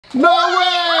No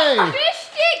way! Fish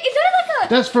stick! Is that like a...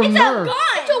 That's from Nerf.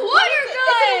 It's a water gun!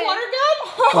 Is it a water gun?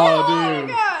 Oh, dude.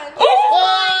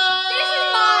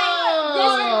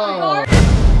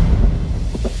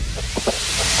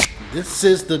 This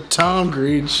is the Tom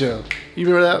Green Show. You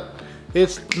remember that?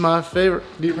 It's my favorite.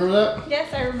 Do you remember that?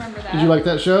 Yes, I remember that. Did you like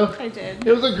that show? I did.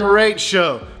 It was a great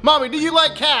show. Mommy, do you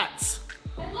like cats?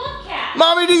 I love cats.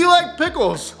 Mommy, do you like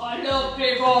pickles? I love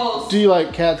pickles. Do you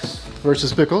like cats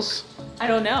versus pickles? I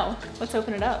don't know. Let's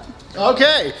open it up.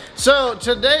 Okay, so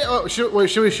today, should we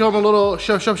show them a little,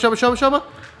 show them? That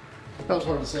was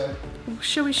hard to say.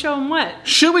 Should we show them what?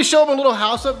 Should we show them a little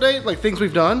house update, like things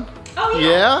we've done? Oh, yeah.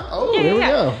 Yeah? Oh, here we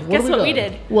go. Guess what we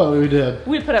did? What we did?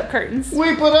 We put up curtains.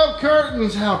 We put up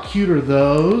curtains. How cute are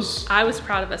those? I was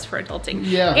proud of us for adulting.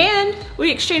 Yeah. And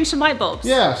we exchanged some light bulbs.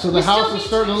 Yeah, so the house is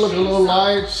starting to look a little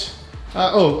light.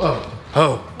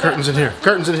 Curtains in here.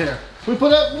 Curtains in here. We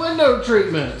put up window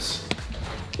treatments.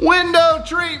 Window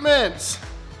treatments.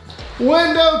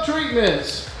 Window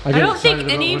treatments. I don't think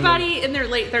anybody in their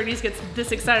late 30s gets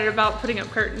this excited about putting up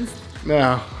curtains.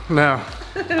 No.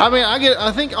 I mean,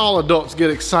 I think all adults get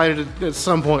excited at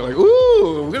some point, like,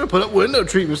 ooh, we're gonna put up window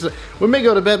treatments. We may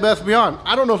go to Bed Bath & Beyond.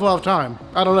 I don't know if we'll have time.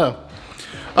 I don't know.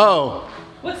 Oh.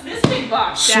 What's this big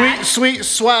box, Dad? Sweet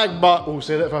swag box. Oh,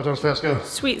 say that 5 times fast, go.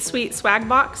 Sweet swag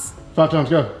box. 5 times,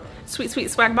 go. Sweet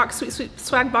swag box, sweet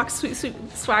swag box, sweet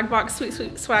swag box, sweet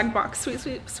swag box,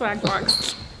 sweet swag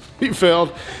box. He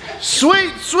failed.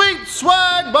 Sweet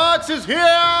swag box is here!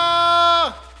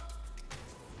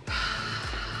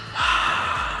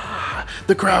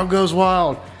 The crowd goes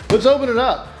wild. Let's open it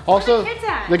up. Also,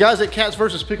 the guys at Cats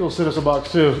vs. Pickles sent us a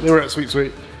box too. They were at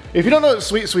Sweet. If you don't know what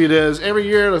Sweet is, every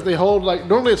year they hold, like,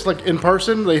 normally it's like in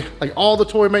person. They, like, all the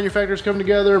toy manufacturers come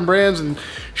together and brands and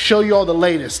show you all the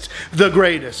latest, the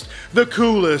greatest, the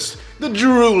coolest, the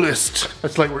droolest.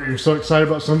 That's like where you're so excited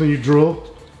about something you drool.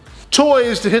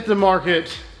 Toys to hit the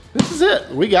market. This is it.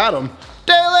 We got them.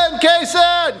 Daylin,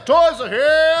 Kaysen, toys are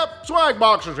here. Swag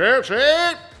boxes here,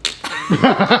 see?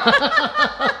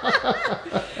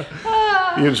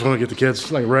 You just want to get the kids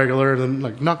like regular, and then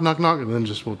like knock, and then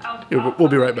just we'll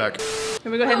be right back.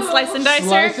 Can we go ahead and slice and dice her?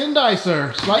 Slice and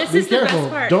dicer. Be careful.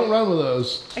 Don't run with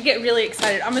those. I get really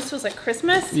excited. Almost feels like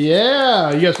Christmas.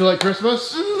 Yeah. You guys feel like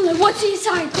Christmas? What's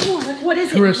inside? Come on. What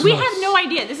is it? We have no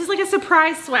idea. This is like a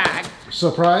surprise swag.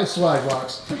 Surprise swag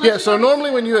box. Yeah, so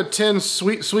normally when you attend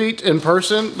Sweet in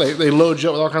person, they load you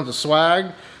up with all kinds of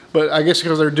swag. But I guess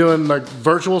because they're doing like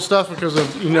virtual stuff because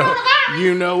of, you know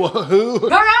who.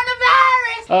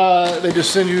 Coronavirus! They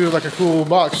just send you like a cool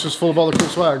box just full of all the cool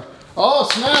swag. Oh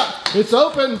snap! It's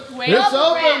open! It's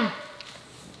open!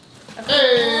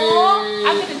 Hey!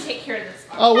 I'm gonna take care of this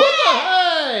box. Oh, what the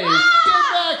hey!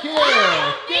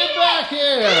 Get back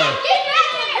here!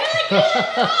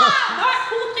 Not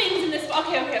cool things in this box.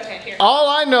 Okay, here. All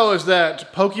I know is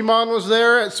that Pokemon was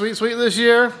there at Sweet this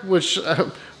year, which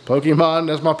Pokemon,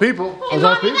 that's my people. Hey,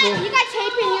 Mom, you got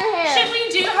tape in your hair. Should we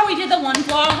do how we did the one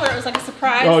vlog where it was like a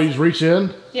surprise? Oh, you just reach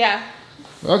in? Yeah.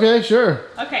 Okay, sure.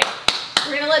 Okay.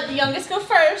 We're gonna let the youngest go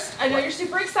first. I know you're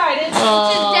super excited.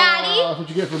 Daddy. That's what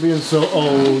you get for being so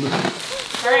old.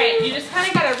 All right, you just kind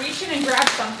of gotta reach in and grab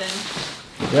something.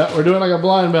 Yeah, we're doing like a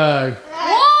blind bag.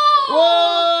 Whoa!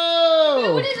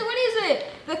 Whoa! What is it?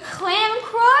 The Clam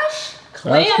Crush?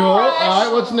 That's cool. All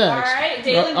right, what's next? All right,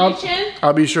 Daylin, reach in.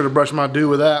 I'll be sure to brush my dew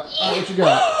with that. All right, what you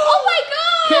got? Oh my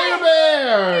God! Care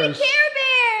Bears! Care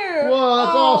Bear! Whoa,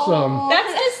 that's awesome.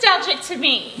 That's nostalgic to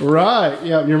me. Right.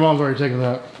 Yeah, your mom's already taken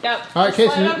that. Yep. All right,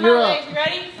 Casey, you're up. You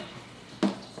ready?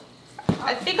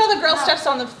 I think all the girl stuff's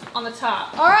on the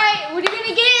top. All right, what are you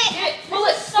gonna get? Pull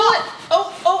it. Oh,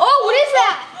 what is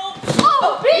that?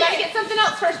 Oh, You gotta get something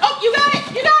else first. Oh, you got it.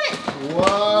 What?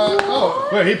 Oh,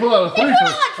 wait, he pulled out a 3 for.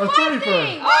 Oh,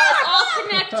 it's all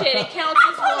connected. It counts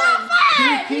as one.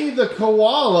 Kiki the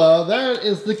koala, that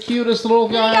is the cutest little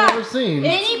guy I've ever seen.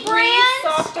 Any brands?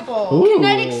 Softable. Ooh.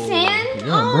 Kinetic Sand?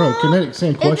 Yeah, bro, Kinetic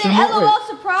Sand It's question an mark? LOL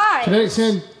surprise. Kinetic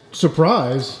Sand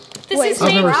surprise? This is I've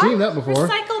made never from seen that before.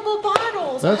 recyclable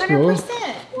bottles. That's 100%. cool.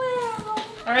 Wow.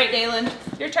 All right, Daylin,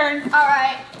 your turn. All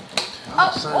right.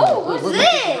 What's this? Oh, what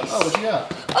you got?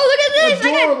 Oh, look at this.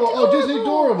 Adorable. Oh, Disney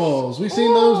Doorables. We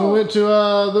seen those when we went to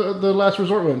the last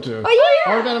resort we went to. Oh,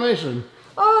 yeah. Art of Animation.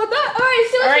 Oh, all right,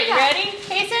 so All right, you ready,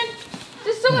 Kason?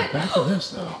 Just so Back to this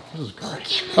though. This is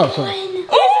great. Pokemon. Oh, sorry.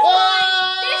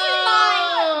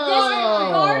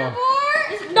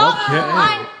 This is not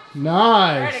mine.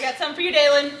 Nice. All right, I got something for you,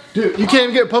 Daylin. Dude, you can't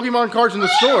even get Pokemon cards in the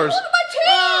stores. Look at my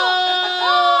tail.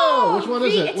 Oh, which one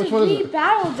is it? Which one is it?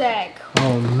 Battle deck.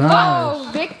 Oh, nice.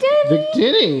 Oh, Victon?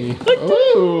 Victini.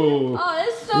 Ooh. Oh,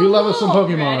 this is so We love us cool. some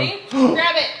Pokemon. Ready?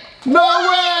 Grab it. No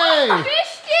way! Hey. Fish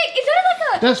stick. Is that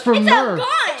like a? That's from Nerf.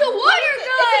 It's a water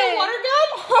gun. Is it a water gun?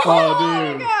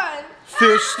 Oh, dude. Gun.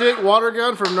 Fish stick water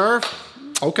gun from Nerf.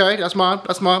 Okay, that's mine.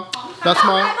 That's mine. That's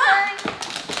mine.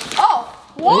 Oh.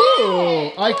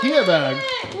 Ooh, IKEA bag.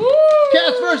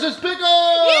 Cats versus pickles.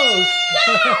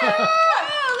 Yeah.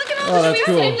 Look at all Oh, the that's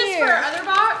cool. Save this for our other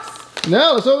box.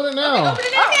 No, let's open it now. Open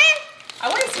it now. I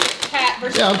want to see cat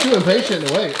versus. Yeah, I'm too impatient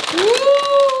to wait. Ooh.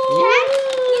 Cat.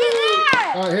 Look at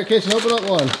that. All right, here, Casey, open up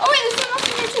one. Oh wait, there's one else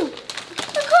in here too.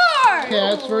 The card.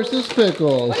 Cats versus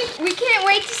pickles. We can't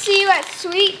wait to see you at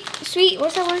sweet.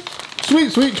 What's that one?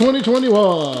 Sweet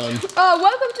 2021.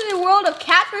 Welcome to the world of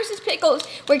cats versus pickles,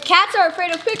 where cats are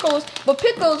afraid of pickles, but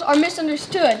pickles are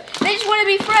misunderstood. They just want to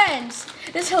be friends.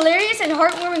 This hilarious and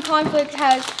heartwarming conflict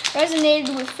has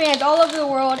resonated with fans all over the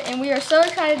world, and we are so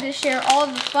excited to share all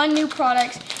of the fun new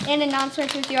products and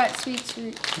announcements with you at Sweet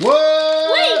Sweet. Whoa!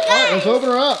 Wait, All right, let's open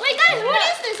her up. Wait, guys, what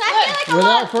is this? I feel like a lot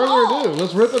Without of further balls. ado,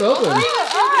 let's rip it open.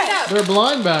 Alright. They're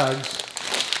blind bags.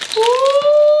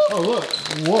 Oh, look.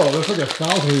 Whoa, there's like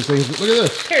 1,000 of these things. Look at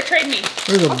this. Here, trade me.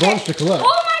 There's a bunch to collect.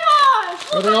 Oh my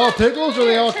gosh! Are they all pickles or are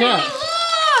they all cats?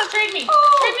 Look! Trade me.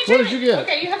 Oh. Trade me. What did you get?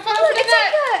 Okay, you have fun. Look, Look at it's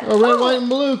that. like A red, white, and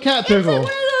blue cat It's like pickle. one of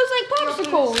those like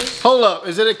popsicles. Hold up.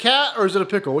 Is it a cat or is it a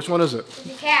pickle? Which one is it? It's a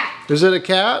cat. Is it a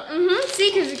cat? Mm-hmm.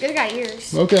 See, because it's got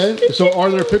ears. Okay. So are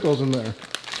there pickles in there?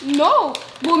 No.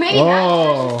 Well, maybe not.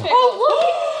 Oh.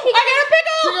 Oh, look. I got a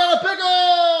pickle. She got a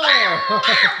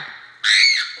pickle!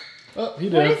 Oh, he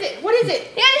did. What is it? What is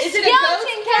it? Yeah, it's Is a it a skeleton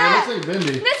ghost? Yeah, cat. looks like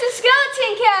Bendy. That's a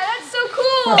skeleton cat. That's so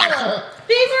cool.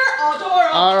 These are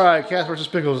adorable. All right, cats versus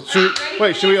pickles.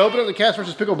 Should we open up the cats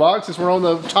versus pickle box since we're on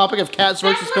the topic of cats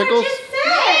versus pickles?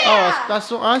 Oh,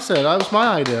 that's what I said. That was my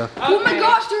idea. Oh my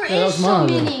gosh, there Yeah, is that's so mine.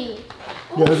 many.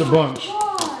 Yeah, there's a bunch.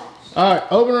 All right,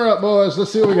 open her up, boys.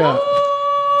 Let's see what we got.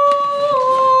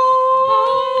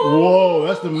 Whoa,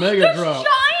 that's the mega drop.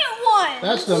 Giant one.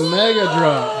 That's the mega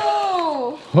drop.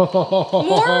 Oh.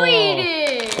 More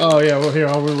reading. Oh yeah, well here,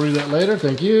 I'll read that later.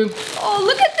 Thank you. Oh,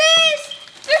 look at this.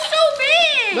 They're so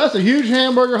big. That's a huge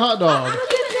hamburger hot dog. Look at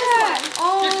that.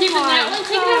 Oh You're keeping that one.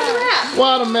 Take it out of the wrap.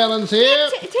 Watermelon's here.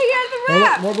 Take it out of the Oh, look,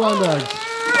 wrap. more blind bags.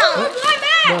 Oh,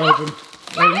 They're open.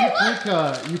 Oh, you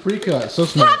pre-cut. You pre-cut. So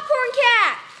smart. popcorn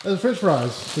cat. That's French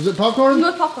fries. Is it popcorn?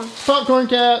 No popcorn. Popcorn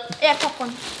cat. Yeah,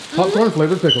 popcorn. Popcorn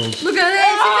flavored pickles. Look at this.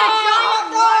 It's a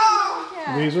giant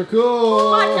one. These are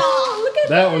cool. Hot dog. Look at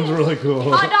That one's really cool.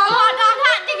 hot dog,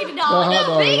 hot diggity dog. The hot Look how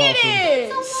dog big is it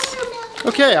is.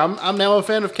 Okay, I'm now a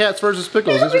fan of cats versus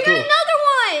pickles. These are We got cool. another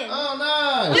one. Oh,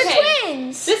 nice. They're Okay.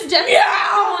 twins. This definitely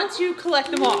I want to collect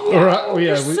them all. All right. Oh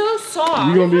yeah. They're so soft.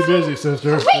 You're gonna be busy,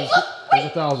 sister. Wait, There's look, wait.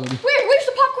 1,000. Where's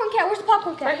the popcorn cat? Where's the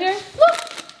popcorn cat? Right here. Look.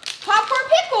 Popcorn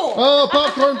pickle. Oh,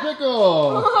 popcorn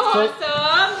pickle.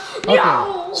 Awesome.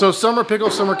 Okay. So some are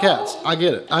pickles, some are cats. I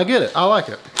get it. I get it. I like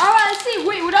it. All right, let's see.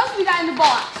 Wait, what else we got in the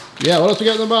box? Yeah. What else we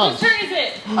got in the Whose box? turn is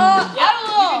it? I don't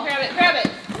know. You can grab it. Grab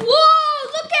it.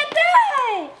 Whoa, look at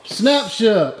that.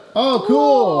 Snapshot. Oh, cool.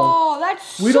 Oh,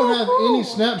 that's We so don't have cool. any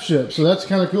snapshots, so that's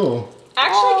kind of cool.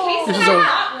 Actually, Casey This is has a-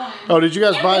 that one. Oh, did you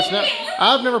guys buy Snap?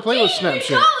 I've never played with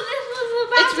Snapshot.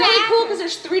 It's really cool because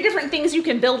there's 3 different things you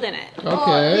can build in it. Yeah,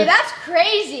 Okay. that's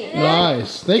crazy.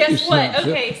 Nice. Thank you, Guess what? Snapshot.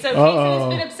 Okay, so Casey has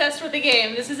been obsessed with the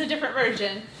game. This is a different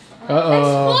version. Uh-oh.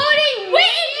 Exploding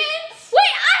minions?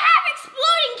 Wait, I have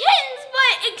exploding kittens,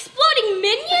 but exploding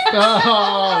minions?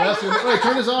 Oh, that's it. Wait,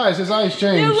 turn his eyes. His eyes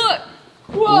change. Dude, look.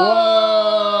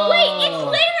 Whoa. Wait,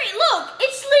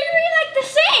 it's literally like the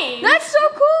same. That's so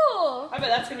cool. I bet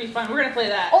that's gonna be fun. We're gonna play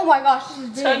that Oh my gosh, this is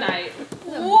big. tonight.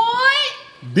 What?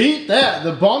 Beat that.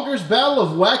 The Bonkers Battle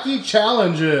of Wacky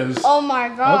Challenges. Oh my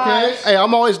gosh. Okay. Hey,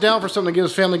 I'm always down for something to give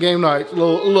us family game night. A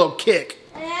little kick.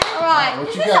 Alright.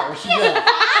 What you got? What you got?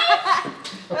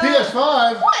 A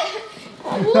PS5. What?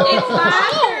 It's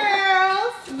Vibe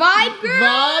Girls. Vibe girl.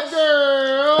 Vibe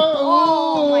girl.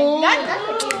 Oh Ooh. my god,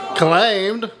 that's a good.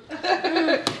 Claimed.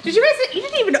 Did you guys? You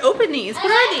didn't even open these.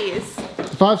 What are these?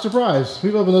 5 surprise.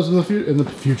 We've opened those in the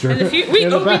future. We In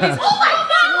the opened past. these. Oh my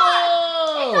god.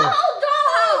 Whoa. Oh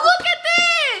dollhouse. Look at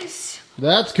this.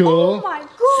 That's cool. Oh my god.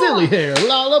 Silly hair.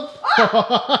 Lollip. Popped out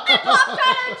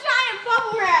of a giant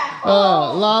bubble wrap.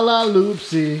 La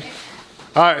loopsie.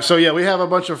 All right, so yeah, we have a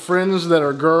bunch of friends that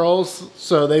are girls,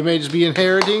 so they may just be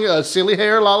inheriting a silly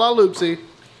hair la loopsie.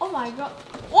 Oh my god.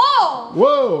 Whoa.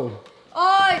 Whoa.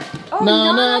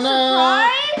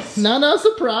 No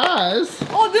surprise.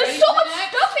 Oh, there's so much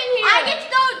stuff in here. I get to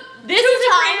go. This is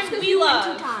a brand we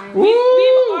love.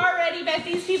 We've already met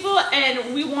these people,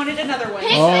 and we wanted another one.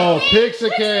 Oh,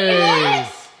 Pixicade.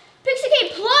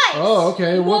 Pixicade Plus. Oh,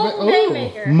 okay. Mobile game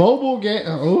maker. Mobile game.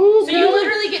 Oh, So you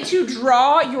literally get to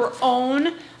draw your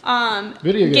own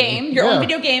video game, your own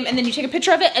video game, and then you take a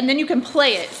picture of it, and then you can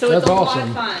play it. So it's a lot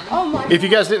of fun. Oh my If you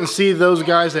guys didn't see those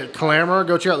guys at Clamor,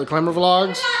 go check out the Clamor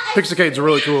vlogs. Pixacade's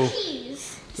really cool.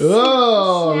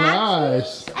 Oh,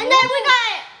 nice. And then we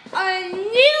got a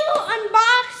new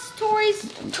unboxed toy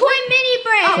mini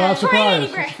brand. 5 surprise.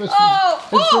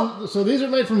 So these are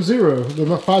made from Zero.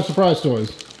 The 5 surprise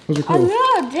toys. Those are cool.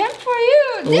 Oh, them for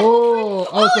you.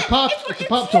 Oh, it's a pop. It's a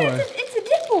pop toy. It's a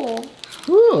dipple.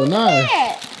 Ooh, nice.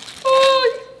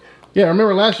 Yeah, I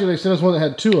remember last year they sent us one that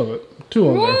had 2 of it. 2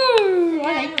 on there. Ooh, I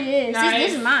like this. Nice.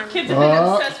 This is mine. Kids have been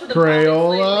obsessed with the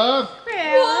Crayola.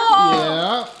 Whoa.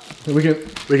 Yeah. We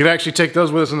can actually take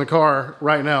those with us in the car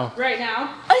right now. Right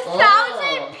now.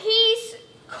 1,000-piece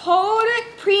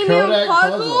Kodak premium Kodak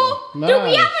puzzle. Nice. Dude,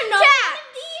 we have another one of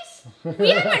these. We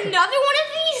have another one of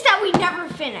these that we never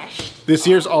finished. This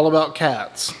year's all about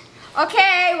cats.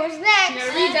 Okay, what's next? You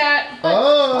gotta read that.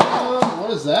 Oh, what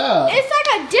is that? It's like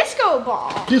a disco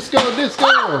ball. Disco. Oh, something's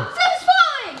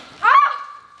falling.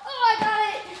 Oh, I got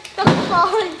it. Something's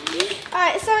falling.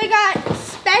 Alright, so we got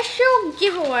special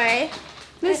giveaway.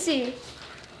 Let's see.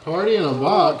 Party in a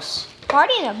box.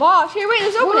 Party in a box. Here, wait,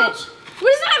 let's open it. What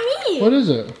does that mean? What is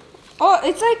it? Oh,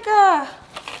 it's like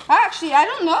actually, I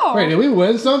don't know. Wait, did we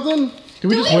win something? Did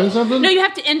we just win something? No, you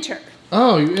have to enter.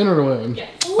 Oh, you entered a win.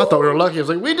 Yes. I thought we were lucky. I was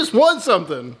like, we just won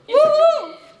something.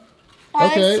 Woohoo!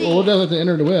 Okay, well, we'll just have to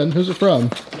enter to win. Who's it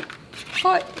from?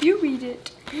 You read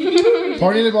it.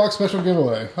 Party in a box special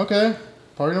giveaway. Okay,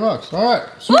 party in a box. All right,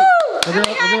 sweet. Woo!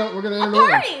 We're gonna enter A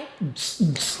party.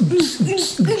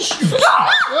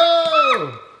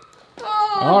 Whoa!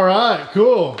 All right,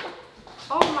 cool.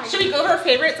 Oh my Should we go over our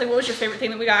favorites? Like, what was your favorite thing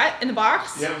that we got in the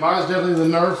box? Yeah, mine's definitely the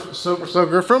Nerf Super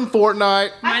Soaker from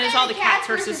Fortnite. Mine is all the Cats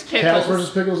versus Pickles. Cats versus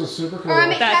Pickles is super cool.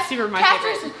 That's super my Cats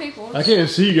favorite. versus Pickles. I can't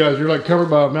see you guys. You're like covered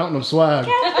by a mountain of swag.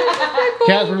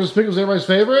 Cats versus Pickles, everybody's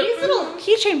favorite? These little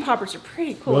keychain poppers are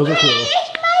pretty cool. Those are cool.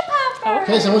 It's my popper.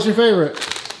 Okay, so what's your favorite?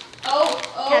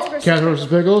 Cats versus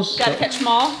Pickles? Gotta catch them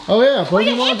all. Oh yeah,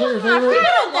 Pokemon's your favorite?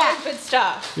 A lot of good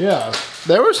stuff. Yeah.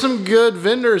 There were some good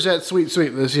vendors at Sweet Sweet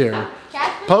this year.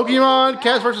 Pokemon,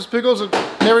 Cats versus Pickles,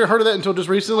 never heard of that until just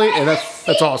recently, and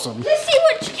that's awesome. Let's see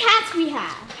which cats we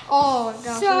have. Oh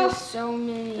gosh, there's so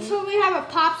many. So we have a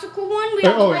popsicle one. We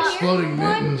have Oh, right exploding here.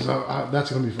 mittens.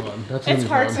 That's gonna be fun. That's gonna It's be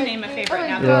hard fun. to name a favorite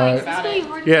now Right. that I think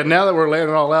about it. Yeah, now that we're laying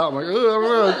it all out, I'm like, oh, I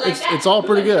don't know. It's all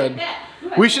pretty good.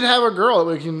 We should have a girl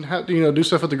that we can have, do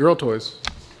stuff with the girl toys.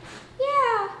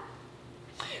 Yeah.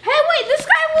 Hey, wait, this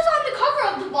guy was on the cover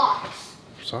of the box.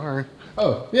 Sorry.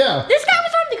 Oh, yeah. This guy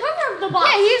was on the cover of the box.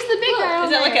 Yeah, he's the big guy. Is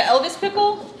that like an Elvis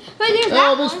pickle? But there's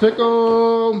that Elvis one.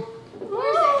 Pickle.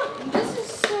 Where is it? This is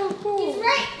so cool. He's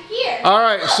right here. All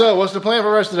right, so what's the plan for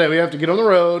the rest of the day? We have to get on the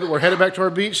road. We're headed back to our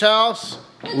beach house,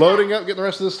 loading up, getting the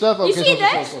rest of the stuff. You see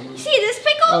this? See this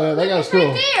pickle? Oh, yeah, that guy's It's cool.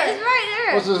 right there. It's right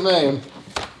there. What's his name?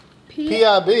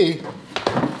 P.I.B.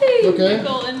 Okay.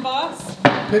 Pickle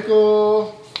inbox.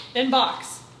 Pickle.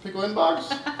 Inbox. Pickle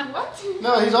inbox? What?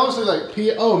 No, he's obviously like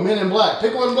Men in Black.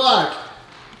 Pickle in Black.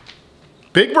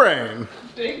 Big brain.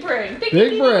 Big brain. Big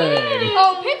brain.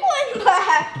 Oh, pickle in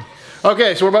black.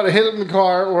 Okay, so we're about to hit it in the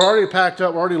car. We're already packed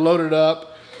up. We're already loaded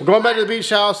up. We're going back to the beach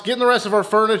house, getting the rest of our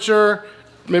furniture,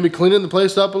 maybe cleaning the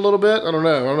place up a little bit. I don't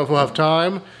know if we'll have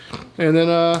time. And then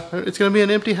it's going to be an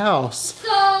empty house.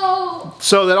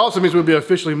 So that also means we'll be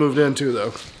officially moved in too,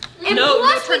 though. And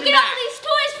plus we get all these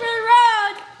toys for the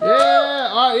road. Yeah,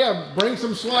 all right, yeah. Bring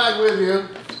some swag with you.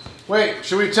 Wait,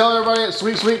 should we tell everybody at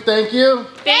Sweet Sweet thank you?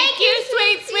 Thank you,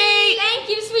 Sweet Sweet. Thank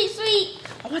you, Sweet Sweet.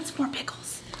 I want some more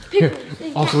pickles.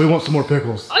 Also, we want some more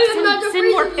pickles.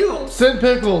 Send more pickles. Send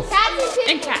pickles. Cats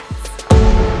and And cats.